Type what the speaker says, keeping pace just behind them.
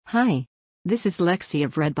Hi. This is Lexi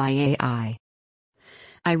of Read by AI.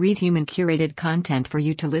 I read human-curated content for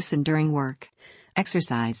you to listen during work,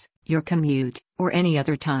 exercise, your commute, or any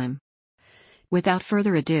other time. Without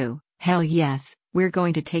further ado, hell yes, we're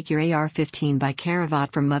going to take your AR-15 by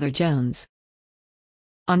Caravat from Mother Jones.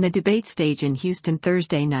 On the debate stage in Houston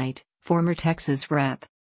Thursday night, former Texas Rep.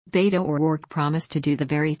 Beto O'Rourke promised to do the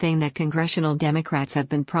very thing that congressional Democrats have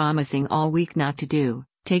been promising all week not to do: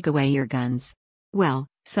 take away your guns. Well,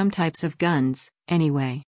 some types of guns,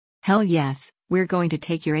 anyway. Hell yes, we're going to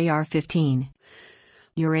take your AR-15.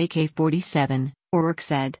 Your AK-47, O'Rourke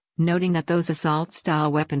said, noting that those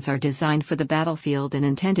assault-style weapons are designed for the battlefield and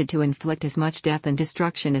intended to inflict as much death and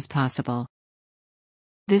destruction as possible.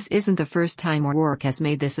 This isn't the first time O'Rourke has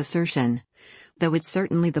made this assertion, though it's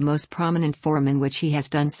certainly the most prominent forum in which he has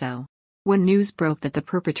done so. When news broke that the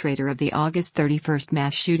perpetrator of the August 31st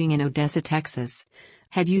mass shooting in Odessa, Texas,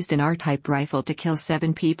 had used an R-type rifle to kill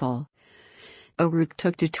 7 people, O'Rourke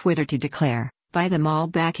took to Twitter to declare, "Buy them all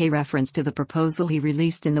back," a reference to the proposal he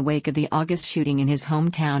released in the wake of the August shooting in his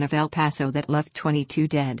hometown of El Paso that left 22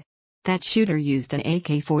 dead. That shooter used an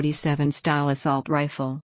AK-47 style assault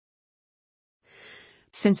rifle.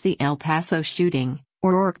 Since the El Paso shooting,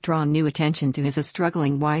 O'Rourke drawn new attention to his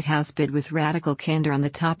struggling White House bid with radical candor on the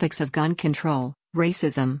topics of gun control,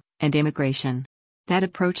 racism, and immigration. That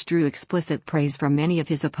approach drew explicit praise from many of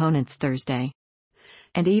his opponents Thursday.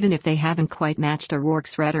 And even if they haven't quite matched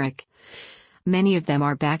O'Rourke's rhetoric, many of them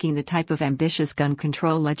are backing the type of ambitious gun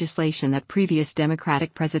control legislation that previous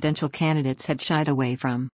Democratic presidential candidates had shied away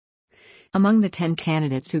from. Among the 10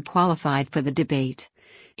 candidates who qualified for the debate,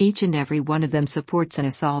 each and every one of them supports an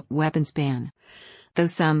assault weapons ban, though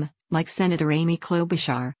some, like Senator Amy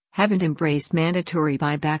Klobuchar, haven't embraced mandatory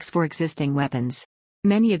buybacks for existing weapons.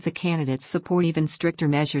 Many of the candidates support even stricter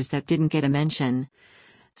measures that didn't get a mention,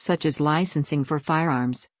 such as licensing for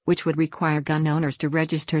firearms, which would require gun owners to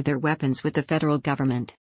register their weapons with the federal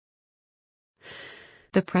government.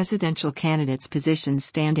 The presidential candidates' positions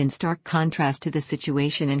stand in stark contrast to the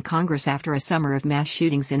situation in Congress after a summer of mass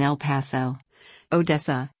shootings in El Paso,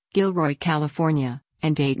 Odessa, Gilroy, California,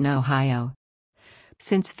 and Dayton, Ohio.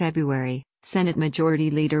 Since February, Senate Majority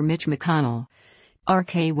Leader Mitch McConnell,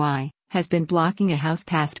 RKY, has been blocking a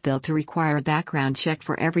House-passed bill to require a background check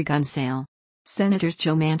for every gun sale. Senators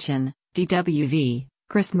Joe Manchin, DWV,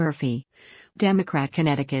 Chris Murphy, Democrat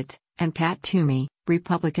Connecticut, and Pat Toomey,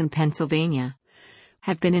 Republican Pennsylvania,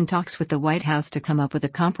 have been in talks with the White House to come up with a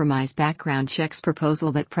compromise background checks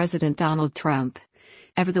proposal that President Donald Trump,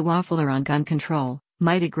 ever the waffler on gun control,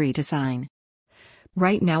 might agree to sign.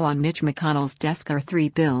 Right now on Mitch McConnell's desk are 3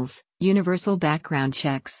 bills: universal background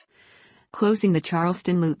checks, closing the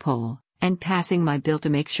Charleston loophole, and passing my bill to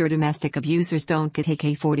make sure domestic abusers don't get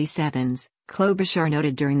AK-47s, Klobuchar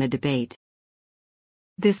noted during the debate.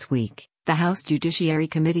 This week, the House Judiciary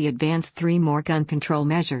Committee advanced 3 more gun control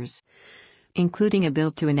measures, including a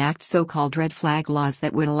bill to enact so-called red flag laws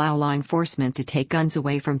that would allow law enforcement to take guns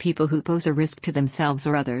away from people who pose a risk to themselves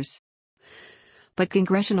or others. But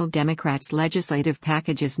congressional Democrats' legislative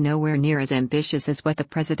package is nowhere near as ambitious as what the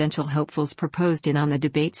presidential hopefuls proposed on the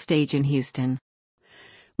debate stage in Houston.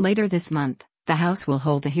 Later this month, the House will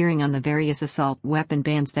hold a hearing on the various assault weapon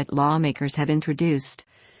bans that lawmakers have introduced,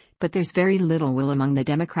 but there's very little will among the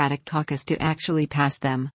Democratic caucus to actually pass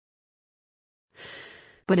them.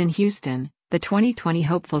 But in Houston, the 2020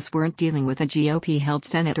 hopefuls weren't dealing with a GOP-held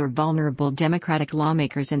Senate or vulnerable Democratic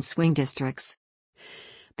lawmakers in swing districts.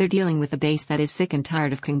 They're dealing with a base that is sick and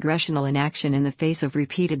tired of congressional inaction in the face of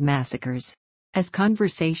repeated massacres. As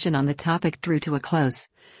conversation on the topic drew to a close,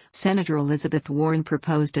 Senator Elizabeth Warren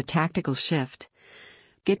proposed a tactical shift: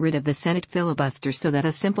 get rid of the Senate filibuster so that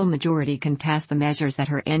a simple majority can pass the measures that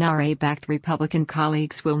her NRA-backed Republican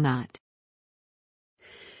colleagues will not.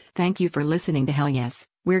 Thank you for listening to Hell Yes,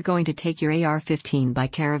 We're Going to Take Your AR-15 by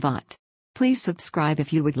Caravat. Please subscribe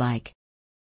if you would like.